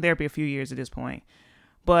mean, I was in therapy a few years at this point,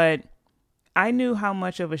 but I knew how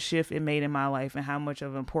much of a shift it made in my life and how much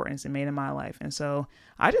of importance it made in my life. And so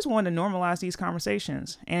I just wanted to normalize these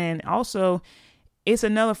conversations. And also, it's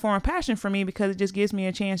another form of passion for me, because it just gives me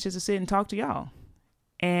a chance just to sit and talk to y'all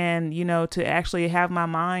and, to actually have my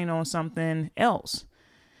mind on something else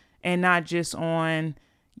and not just on,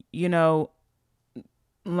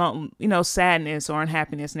 sadness or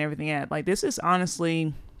unhappiness and everything else. Like, this is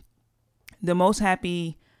honestly the most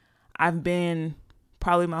happy I've been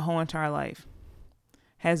probably my whole entire life,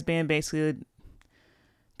 has been basically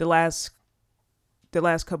the last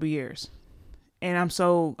couple years. And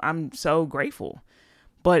I'm so grateful,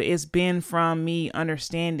 but it's been from me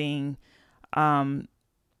understanding, all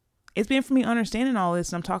this.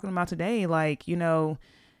 And I'm talking about today. Like, you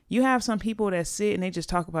have some people that sit and they just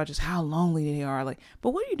talk about just how lonely they are. Like, but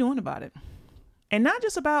what are you doing about it? And not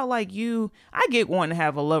just about like I get wanting to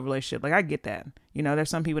have a love relationship. Like, I get that. There's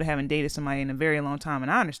some people that haven't dated somebody in a very long time,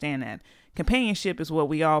 and I understand that. Companionship is what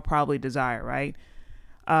we all probably desire, right?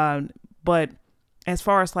 But as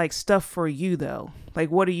far as like stuff for you though,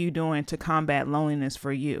 like, what are you doing to combat loneliness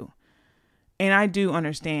for you? And I do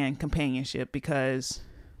understand companionship because,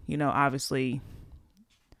 obviously,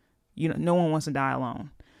 no one wants to die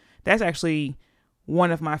alone. That's actually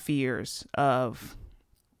one of my fears of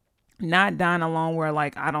not dying alone, where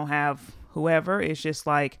like I don't have whoever. It's just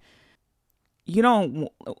like,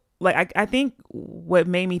 I think what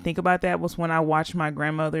made me think about that was when I watched my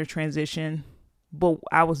grandmother transition, but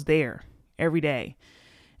I was there every day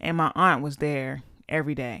and my aunt was there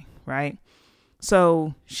every day. Right.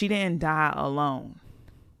 So she didn't die alone.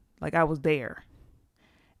 Like, I was there.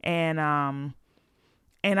 And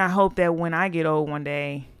And I hope that when I get old one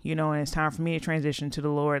day, and it's time for me to transition to the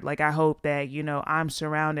Lord, like I hope that, I'm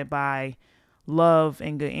surrounded by love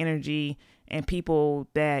and good energy and people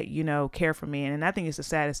that, care for me. And I think it's the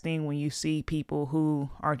saddest thing when you see people who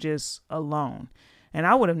are just alone. And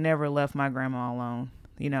I would have never left my grandma alone.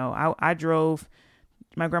 I drove,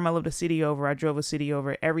 my grandma lived a city over. I drove a city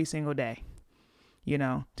over every single day,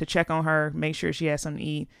 to check on her, make sure she had something to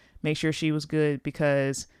eat, make sure she was good,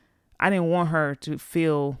 because I didn't want her to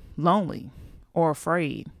feel lonely or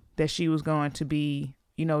afraid that she was going to be,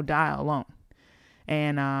 die alone.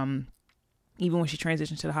 And even when she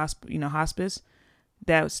transitioned to the hospice,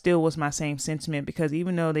 that still was my same sentiment, because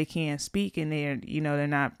even though they can't speak and they're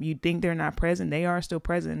not, you think they're not present, they are still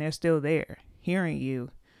present and they're still there hearing you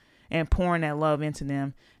and pouring that love into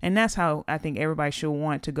them. And that's how I think everybody should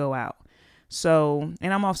want to go out. So,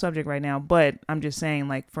 and I'm off subject right now, but I'm just saying,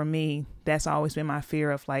 like, for me, that's always been my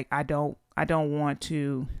fear of, like, I don't want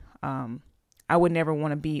to, I would never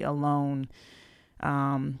want to be alone,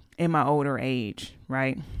 in my older age.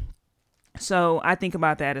 Right. So I think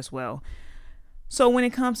about that as well. So when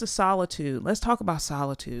it comes to solitude, let's talk about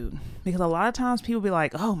solitude, because a lot of times people be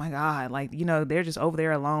like, oh my God, like, they're just over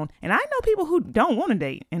there alone. And I know people who don't want to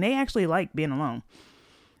date and they actually like being alone.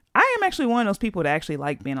 I am actually one of those people that actually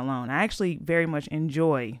like being alone. I actually very much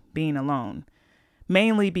enjoy being alone,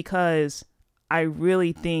 mainly because I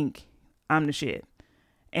really think I'm the shit.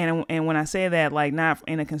 And when I say that, like, not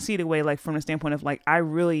in a conceited way, like from the standpoint of, like, I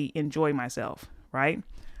really enjoy myself, right?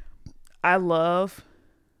 I love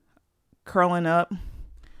curling up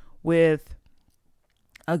with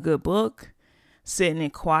a good book, sitting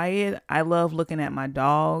in quiet. I love looking at my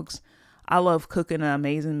dogs. I love cooking an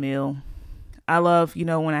amazing meal. I love,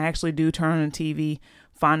 when I actually do turn on the TV,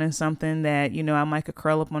 finding something that, I might could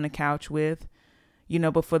curl up on the couch with,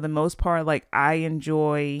 but for the most part, like, I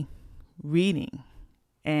enjoy reading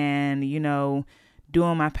and,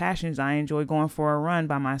 doing my passions. I enjoy going for a run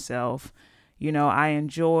by myself. I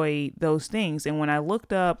enjoy those things. And when I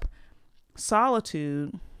looked up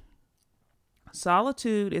solitude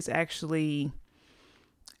is actually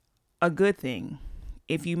a good thing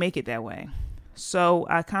if you make it that way. So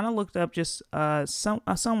I kind of looked up just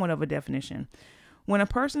somewhat of a definition. When a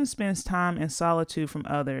person spends time in solitude from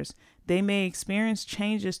others, they may experience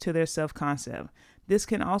changes to their self-concept. This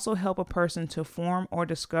can also help a person to form or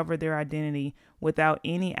discover their identity without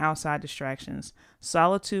any outside distractions.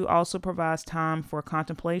 Solitude also provides time for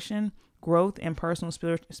contemplation, growth in personal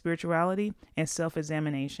spirituality, and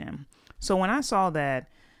self-examination. So when I saw that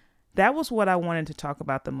was what I wanted to talk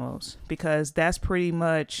about the most, because that's pretty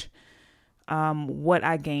much what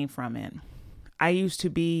I gained from it. I used to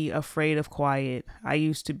be afraid of quiet. I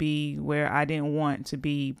used to be where I didn't want to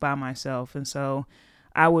be by myself. And so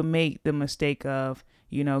I would make the mistake of,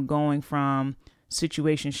 going from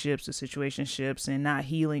situationships to situationships and not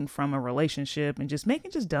healing from a relationship and just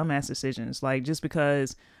making just dumbass decisions, like, just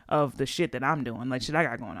because of the shit that I'm doing, like shit I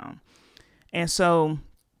got going on. And so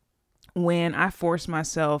when I forced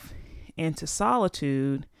myself into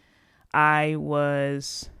solitude, I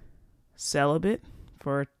was celibate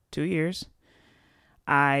for 2 years.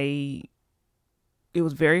 It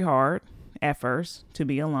was very hard at first to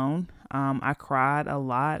be alone. I cried a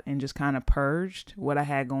lot and just kind of purged what I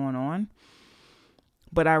had going on.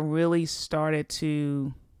 But I really started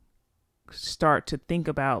to think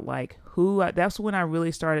about, like, that's when I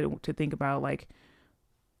really started to think about, like,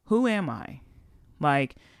 who am I?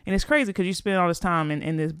 Like, and it's crazy because you spend all this time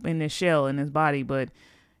in this shell, in this body, but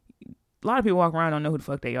a lot of people walk around and don't know who the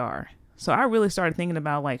fuck they are. So I really started thinking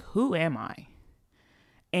about, like, who am I?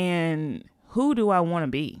 And who do I want to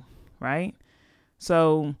be? Right?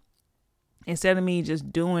 So instead of me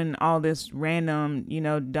just doing all this random,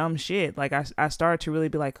 dumb shit, like, I started to really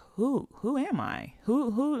be like, who am I?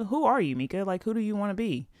 Who are you, Mika? Like, who do you want to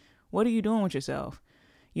be? What are you doing with yourself?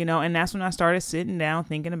 And that's when I started sitting down,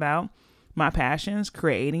 thinking about my passions,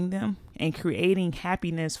 creating them, and creating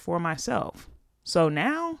happiness for myself. So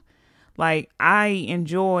now, like, I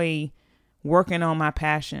enjoy working on my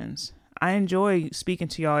passions. I enjoy speaking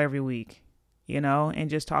to y'all every week, and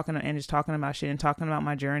just talking about shit and talking about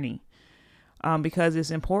my journey, because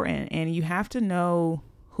it's important, and you have to know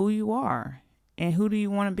who you are and who do you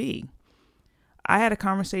want to be. I had a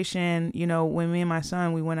conversation, when me and my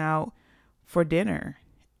son, we went out for dinner,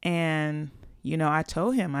 and, I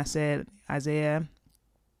told him, I said, Isaiah,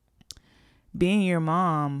 being your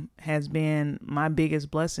mom has been my biggest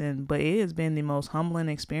blessing, but it has been the most humbling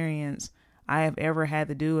experience I have ever had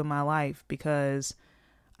to do in my life, because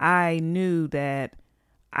I knew that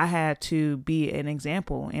I had to be an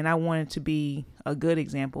example, and I wanted to be a good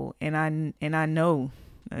example. And I know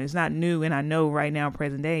It's not new. And I know right now,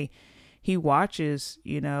 present day, he watches,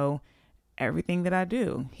 everything that I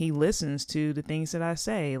do. He listens to the things that I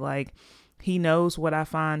say. Like, he knows what I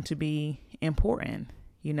find to be important.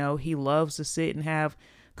 He loves to sit and have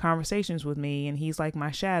conversations with me, and he's like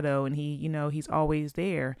my shadow, and he's always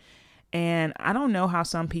there. And I don't know how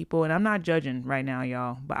some people, and I'm not judging right now,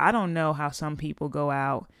 y'all, but I don't know how some people go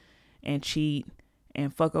out and cheat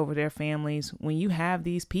and fuck over their families when you have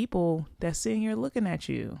these people that's sitting here looking at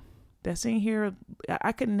you. That's sitting here.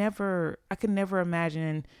 I could never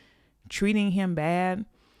imagine treating him bad.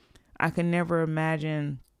 I could never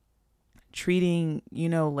imagine treating,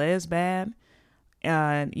 Les bad.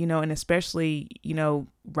 And especially,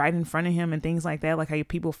 right in front of him and things like that, like how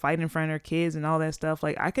people fight in front of their kids and all that stuff.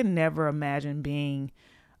 Like, I could never imagine being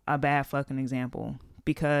a bad fucking example,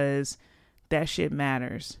 because that shit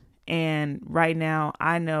matters. And right now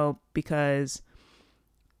I know, because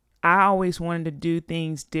I always wanted to do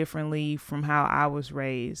things differently from how I was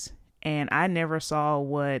raised. And I never saw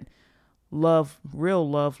what real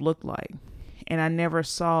love looked like. And I never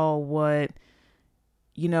saw what,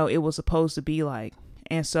 it was supposed to be like.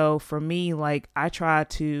 And so for me, like, I try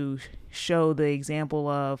to show the example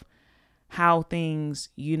of how things,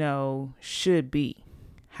 should be,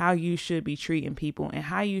 how you should be treating people, and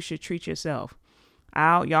how you should treat yourself.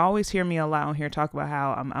 Y'all always hear me a lot on here talk about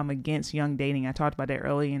how I'm against young dating. I talked about that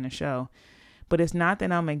early in the show, but it's not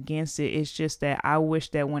that I'm against it. It's just that I wish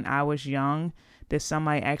that when I was young, that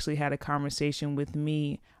somebody actually had a conversation with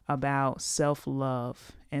me about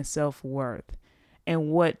self-love and self-worth, and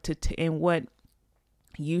what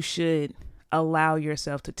you should allow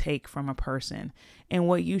yourself to take from a person, and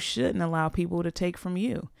what you shouldn't allow people to take from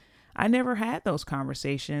you. I never had those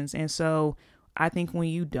conversations. And so I think when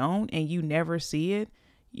you don't, and you never see it,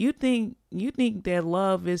 you think that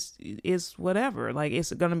love is whatever. Like,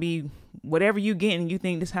 it's going to be whatever you get, and you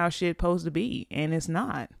think this is how shit supposed to be. And it's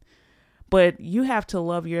not. But you have to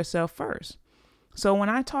love yourself first. So when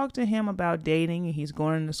I talk to him about dating, and he's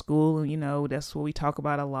going to school, and that's what we talk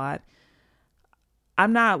about a lot,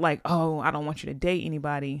 I'm not like, oh, I don't want you to date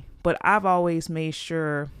anybody. But I've always made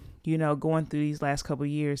sure, going through these last couple of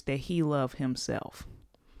years, that he loved himself.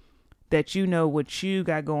 That you know what you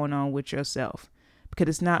got going on with yourself. Because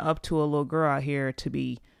it's not up to a little girl out here to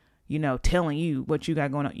be, telling you what you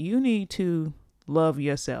got going on. You need to love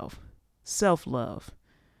yourself. Self-love.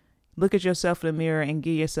 Look at yourself in the mirror and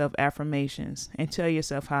give yourself affirmations and tell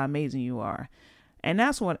yourself how amazing you are. And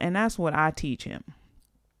that's what I teach him.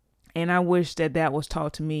 And I wish that was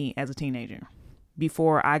taught to me as a teenager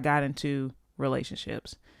before I got into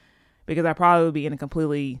relationships, because I probably would be in a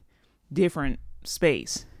completely different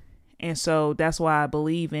space. And so that's why I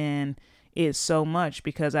believe in it so much,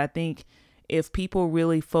 because I think if people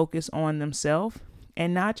really focus on themselves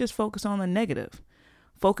and not just focus on the negative,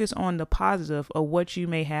 focus on the positive of what you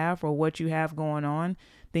may have or what you have going on,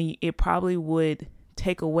 then it probably would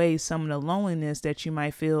take away some of the loneliness that you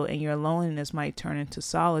might feel, and your loneliness might turn into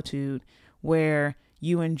solitude where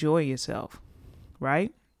you enjoy yourself,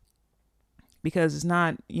 right? Because it's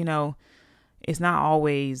not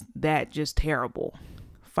always that just terrible.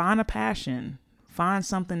 Find a passion, find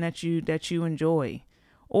something that you enjoy,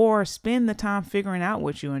 or spend the time figuring out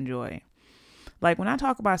what you enjoy. Like, when I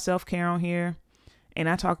talk about self-care on here, and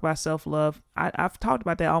I talk about self-love, I've talked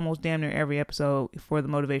about that almost damn near every episode for the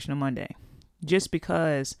Motivational Monday. Just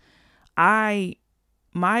because my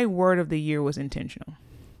word of the year was intentional.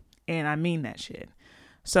 And I mean that shit.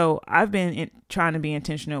 So I've been trying to be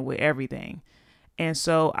intentional with everything. And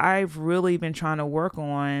so I've really been trying to work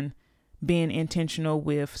on being intentional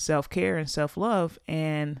with self-care and self-love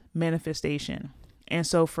and manifestation. And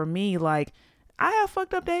so for me, like, I have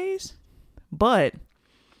fucked up days, but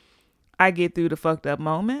I get through the fucked up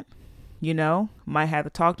moment, might have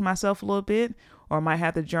to talk to myself a little bit, or might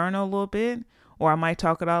have to journal a little bit, or I might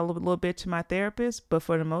talk it out a little bit to my therapist. But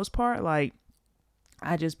for the most part, like,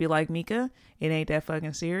 I just be like, Mika, it ain't that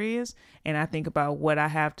fucking serious. And I think about what I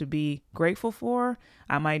have to be grateful for.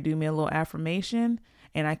 I might do me a little affirmation,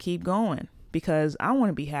 and I keep going, because I want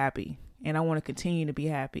to be happy, and I want to continue to be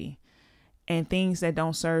happy. And things that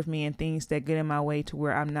don't serve me and things that get in my way to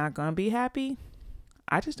where I'm not going to be happy,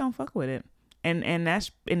 I just don't fuck with it. And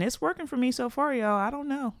it's working for me so far, y'all. I don't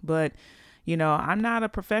know. But, I'm not a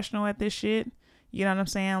professional at this shit. You know what I'm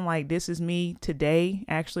saying? Like, this is me today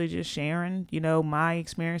actually just sharing, my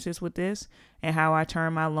experiences with this and how I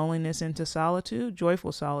turn my loneliness into solitude,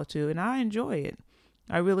 joyful solitude. And I enjoy it.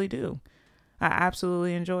 I really do. I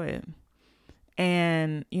absolutely enjoy it.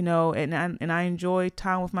 And, and I enjoy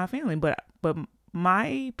time with my family. But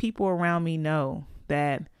my people around me know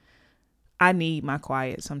that I need my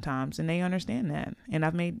quiet sometimes, and they understand that. And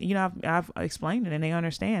I've explained it, and they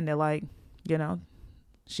understand that, like,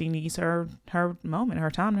 she needs her moment, her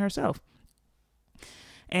time to herself.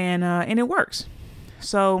 And it works.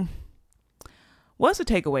 So what's the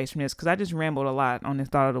takeaways from this? Because I just rambled a lot on this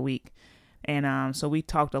thought of the week. And so we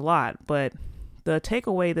talked a lot. But the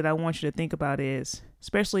takeaway that I want you to think about is,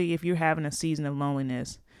 especially if you're having a season of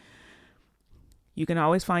loneliness, you can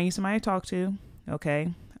always find you somebody to talk to.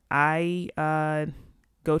 Okay. I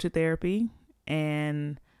go to therapy,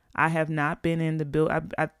 and I have not been in the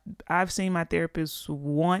building. I've seen my therapist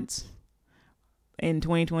once in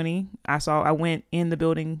 2020. I went in the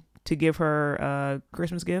building to give her a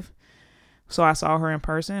Christmas gift. So I saw her in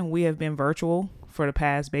person. We have been virtual for the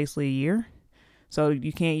past basically a year. So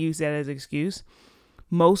you can't use that as an excuse.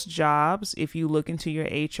 Most jobs, if you look into your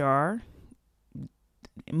HR,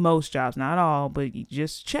 most jobs, not all, but you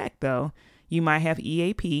just check though, you might have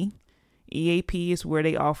EAP. EAP is where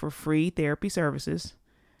they offer free therapy services,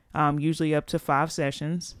 usually up to 5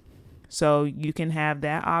 sessions. So you can have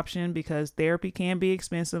that option, because therapy can be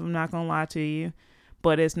expensive. I'm not going to lie to you,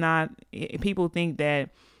 but it's not. People think that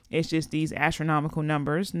it's just these astronomical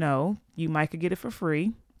numbers. No, you might could get it for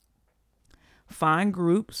free. Find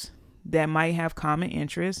groups that might have common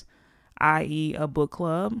interests, i.e. a book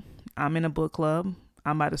club. I'm in a book club.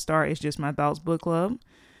 I'm about to start It's Just My Thoughts book club.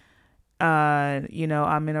 I'm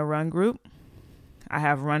in a run group. I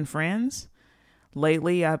have run friends.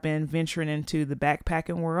 Lately, I've been venturing into the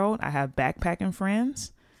backpacking world. I have backpacking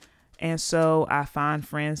friends. And so I find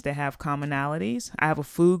friends that have commonalities. I have a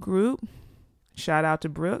food group. Shout out to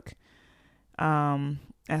Brooke.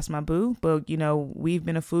 That's my boo. But, we've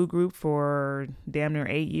been a food group for damn near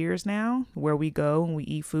 8 years now, where we go and we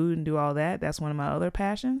eat food and do all that. That's one of my other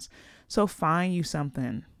passions. So find you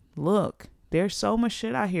something. Look, there's so much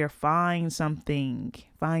shit out here. Find something.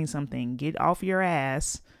 Get off your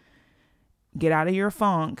ass. Get out of your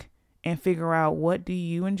funk and figure out, what do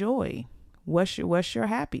you enjoy? What's your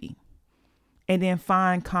happy? And then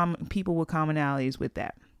find people with commonalities with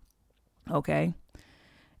that. Okay.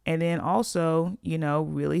 And then also,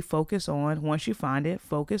 really focus on, once you find it,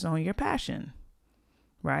 focus on your passion.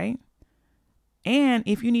 Right. And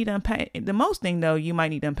if you need to unpack, the most thing though, you might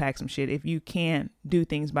need to unpack some shit if you can't do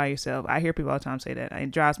things by yourself. I hear people all the time say that.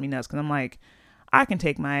 It drives me nuts, because I'm like, I can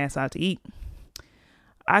take my ass out to eat.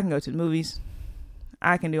 I can go to the movies.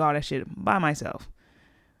 I can do all that shit by myself.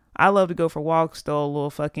 I love to go for walks, throw a little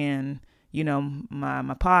fucking,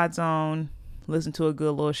 my pods on, listen to a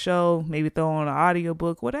good little show, maybe throw on an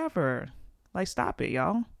audiobook, whatever. Like, stop it,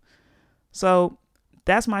 y'all. So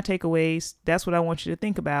that's my takeaways. That's what I want you to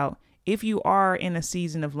think about if you are in a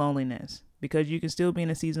season of loneliness, because you can still be in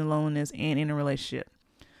a season of loneliness and in a relationship.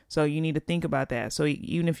 So you need to think about that. So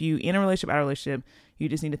even if you in a relationship, out of a relationship, you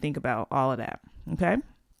just need to think about all of that. Okay.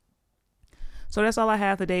 So that's all I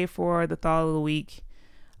have today for the thought of the week.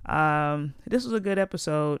 This was a good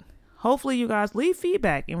episode. Hopefully you guys leave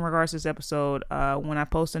feedback in regards to this episode. When I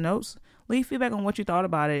post the notes, leave feedback on what you thought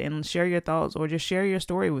about it, and share your thoughts, or just share your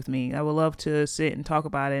story with me. I would love to sit and talk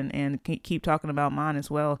about it, and keep talking about mine as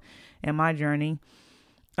well and my journey.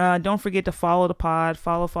 Don't forget to follow the pod,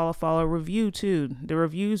 follow, review too. The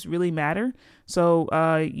reviews really matter. So,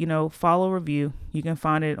 follow, review. You can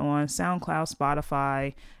find it on SoundCloud,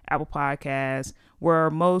 Spotify, Apple Podcasts, where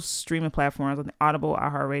most streaming platforms, on Audible,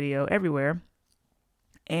 iHeartRadio, everywhere.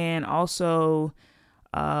 And also,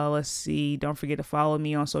 don't forget to follow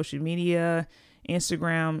me on social media.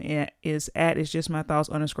 Instagram is It's Just My Thoughts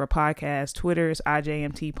 _podcast. Twitter is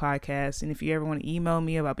IJMT Podcast. And if you ever want to email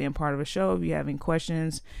me about being part of a show, if you have any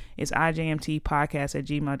questions, it's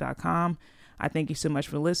IJMTpodcast@gmail.com. I thank you so much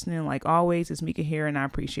for listening. Like always, it's Mika here, and I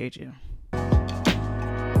appreciate you.